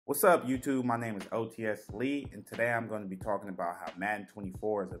What's up, YouTube? My name is OTSLee, and today I'm going to be talking about how Madden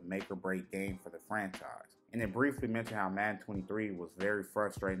 24 is a make or break game for the franchise. And it briefly mentioned how Madden 23 was very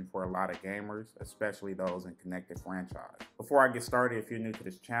frustrating for a lot of gamers, especially those in connected franchise. Before I get started, if you're new to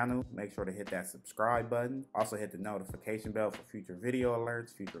this channel, make sure to hit that subscribe button. Also hit the notification bell for future video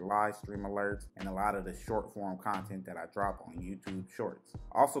alerts, future live stream alerts, and a lot of the short form content that I drop on YouTube Shorts.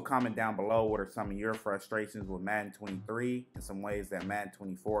 Also comment down below what are some of your frustrations with Madden 23 and some ways that Madden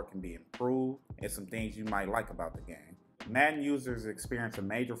 24 can be improved and some things you might like about the game. Madden users experience a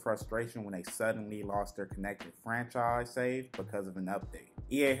major frustration when they suddenly lost their connected franchise save because of an update.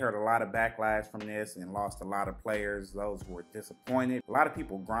 EA heard a lot of backlash from this and lost a lot of players, those who were disappointed. A lot of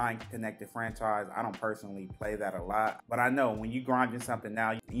people grind connected franchise. I don't personally play that a lot, but I know when you grinding something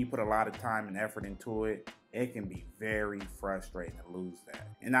now, you put a lot of time and effort into it, it can be very frustrating to lose that.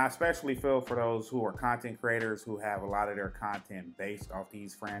 And I especially feel for those who are content creators who have a lot of their content based off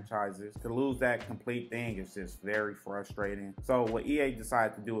these franchises. To lose that complete thing is just very frustrating. So what EA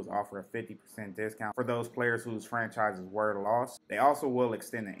decided to do is offer a 50% discount for those players whose franchises were lost. They also will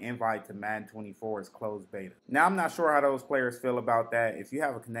extend an invite to Madden 24's closed beta. Now, I'm not sure how those players feel about that. If you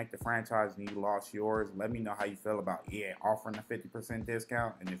have a connected franchise and you lost yours, let me know how you feel about EA offering a 50%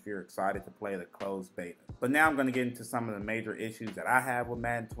 discount and if you're excited to play the closed beta. But now I'm going to get into some of the major issues that I have with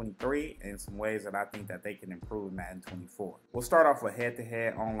Madden 23 and some ways that I think that they can improve Madden 24. We'll start off with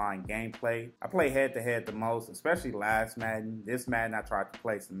head-to-head online gameplay. I play head-to-head the most, especially last Madden. This Madden I tried to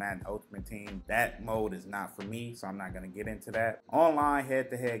play some Madden Ultimate Team. That mode is not for me, so I'm not going to get into that. Online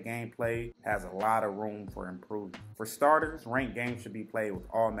head-to-head gameplay has a lot of room for improvement. For starters, ranked games should be played with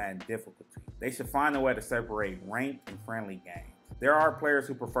all Madden difficulty. They should find a way to separate ranked and friendly games. There are players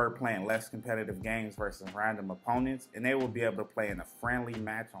who prefer playing less competitive games versus random opponents, and they will be able to play in a friendly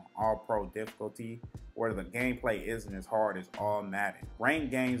match on all pro difficulty where the gameplay isn't as hard as all Madden.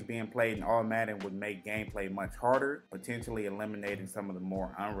 Ranked games being played in all Madden would make gameplay much harder, potentially eliminating some of the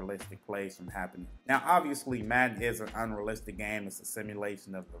more unrealistic plays from happening. Now, obviously, Madden is an unrealistic game. It's a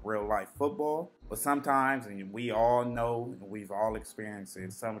simulation of the real life football, but sometimes, and we all know, and we've all experienced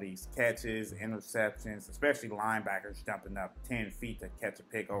it, some of these catches, interceptions, especially linebackers jumping up 10 feet to catch a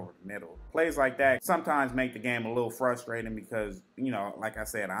pick over the middle. Plays like that sometimes make the game a little frustrating because, you know, like I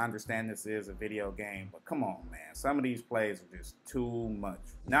said, I understand this is a video game, but come on, man. Some of these plays are just too much.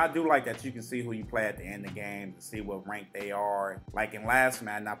 Now, I do like that you can see who you play at the end of the game to see what rank they are. Like in last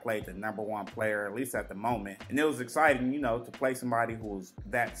Madden, I played the #1 player, at least at the moment, and it was exciting, you know, to play somebody who was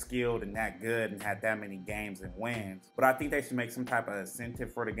that skilled and that good and had that many games and wins. But I think they should make some type of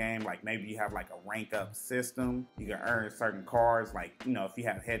incentive for the game, like maybe you have like a rank up system. You can earn certain cards, like, you know, if you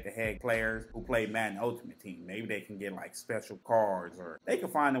have head-to-head players who play Madden Ultimate Team, maybe they can get like special cards, or they can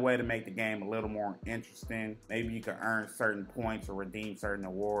find a way to make the game a little more interesting. Maybe you can earn certain points or redeem certain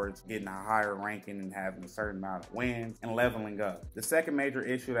awards, getting a higher ranking and having a certain amount of wins and leveling up. The second major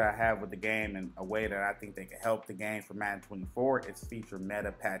issue that I have with the game, and a way that I think they can help the game for Madden 24, is feature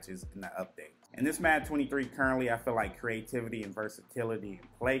meta patches in the update. In this Madden 23 currently, I feel like creativity and versatility in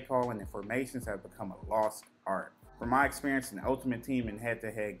play calling and formations have become a lost art. From my experience in Ultimate Team and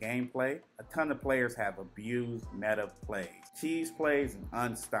head-to-head gameplay, a ton of players have abused meta plays, cheese plays, and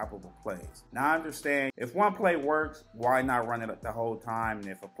unstoppable plays. Now, I understand if one play works, why not run it the whole time? And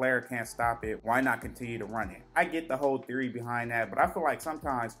if a player can't stop it, why not continue to run it? I get the whole theory behind that, but I feel like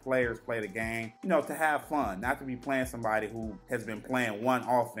sometimes players play the game, you know, to have fun, not to be playing somebody who has been playing one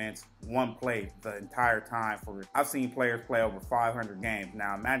offense, one play the entire time. I've seen players play over 500 games.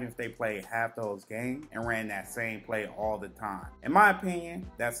 Now, imagine if they played half those games and ran that same play all the time. In my opinion,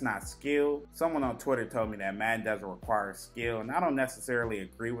 that's not skill. Someone on Twitter told me that Madden doesn't require skill, and I don't necessarily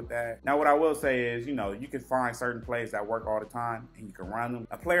agree with that. Now, what I will say is, you know, you can find certain plays that work all the time and you can run them.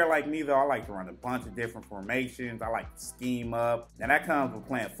 A player like me, though, I like to run a bunch of different formations. I like to scheme up. Now, that comes with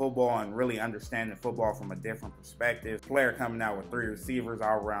playing football and really understanding football from a different perspective. A player coming out with 3 receivers,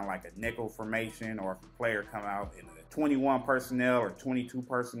 I'll run like a nickel formation, or if a player come out in a 21 personnel or 22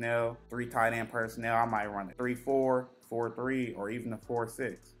 personnel, 3 tight end personnel, I might run a 3-4, 4-3, or even a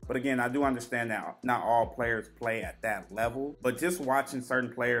 4-6. But again, I do understand that not all players play at that level, but just watching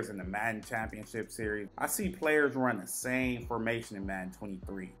certain players in the Madden Championship Series, I see players run the same formation in Madden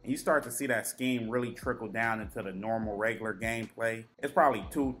 23. And you start to see that scheme really trickle down into the normal, regular gameplay. It's probably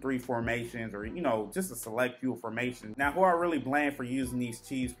 2-3 formations, or, you know, just a select few formations. Now, who I really blame for using these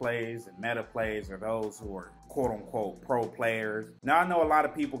cheese plays and meta plays are those who are quote-unquote pro players. Now, I know a lot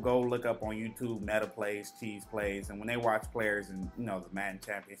of people go look up on YouTube meta plays, cheese plays, and when they watch players in, you know, the Madden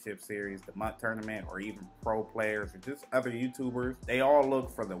Championship Series, the MUT tournament, or even pro players or just other YouTubers, they all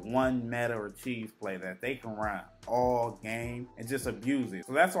look for the one meta or cheese play that they can run all game and just abuse it.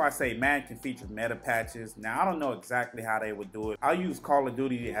 So that's why I say Madden can feature meta patches. Now, I don't know exactly how they would do it. I'll use Call of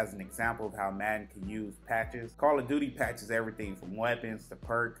Duty as an example of how Madden can use patches. Call of Duty patches everything from weapons to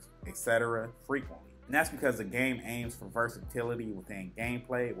perks, etc. frequently. And that's because the game aims for versatility within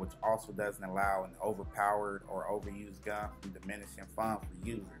gameplay, which also doesn't allow an overpowered or overused gun from diminishing fun for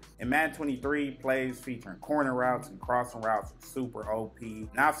users. In Madden 23, plays featuring corner routes and crossing routes are super OP. And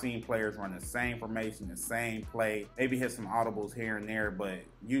I've seen players run the same formation, the same play, maybe hit some audibles here and there, but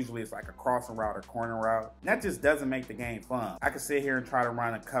usually it's like a crossing route or corner route. And that just doesn't make the game fun. I could sit here and try to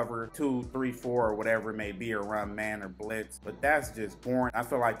run a cover 2, 3, 4, or whatever it may be, or run man or blitz, but that's just boring. I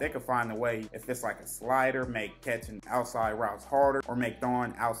feel like they could find a way, if it's like a slider, make catching outside routes harder, or make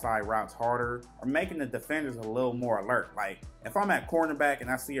throwing outside routes harder, or making the defenders a little more alert. Like, if I'm at cornerback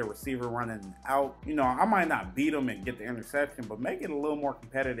and I see a receiver running out, you know, I might not beat them and get the interception, but make it a little more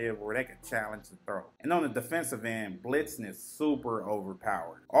competitive where they can challenge the throw. And on the defensive end, blitzing is super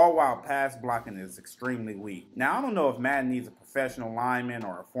overpowered, all while pass blocking is extremely weak. Now, I don't know if Madden needs a professional lineman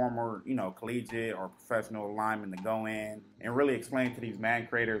or a former, you know, collegiate or professional lineman to go in and really explain to these Madden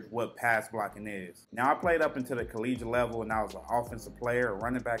creators what pass blocking is. Now, I played up into the collegiate level and I was an offensive player, a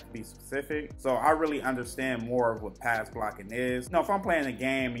running back to be specific, so I really understand more of what pass blocking is. You know, if I'm playing a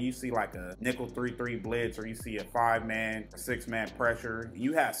game and you see like a nickel 3-3 blitz, or you see a 5-man or 6-man pressure, and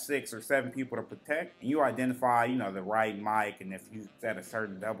you have 6 or 7 people to protect, and you identify, you know, the right mic, and if you set a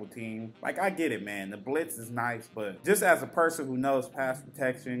certain double team, like, I get it, man. The blitz is nice, but just as a person who knows pass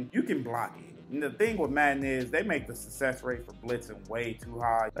protection, you can block it. And the thing with Madden is they make the success rate for blitzing way too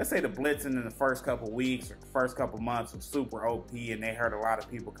high. Let's say the blitzing in the first couple weeks or first couple months was super OP and they heard a lot of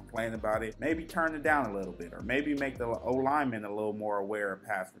people complain about it. Maybe turn it down a little bit, or maybe make the O-lineman a little more aware of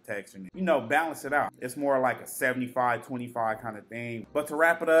pass protection. You know, balance it out. It's more like a 75-25 kind of thing. But to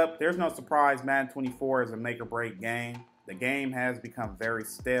wrap it up, there's no surprise Madden 24 is a make or break game. The game has become very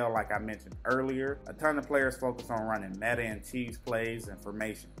stale, like I mentioned earlier. A ton of players focus on running meta and cheese plays and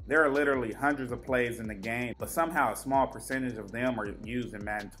formation. There are literally hundreds of plays in the game, but somehow a small percentage of them are used in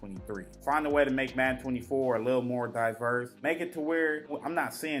Madden 23. Find a way to make Madden 24 a little more diverse. Make it to where I'm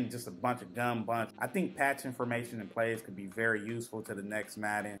not seeing just a bunch of gun bunch. I think patch information and plays could be very useful to the next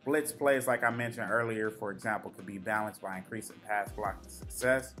Madden. Blitz plays, like I mentioned earlier, for example, could be balanced by increasing pass blocking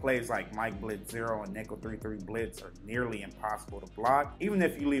success. Plays like Mike Blitz 0 and Nickel 3-3 Blitz are nearly impossible to block, even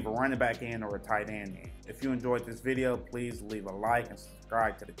if you leave a running back in or a tight end in. If you enjoyed this video, please leave a like and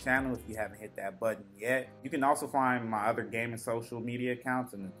subscribe to the channel if you haven't hit that button yet. You can also find my other gaming social media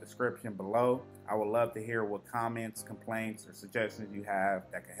accounts in the description below. I would love to hear what comments, complaints, or suggestions you have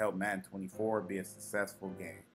that could help Madden 24 be a successful game.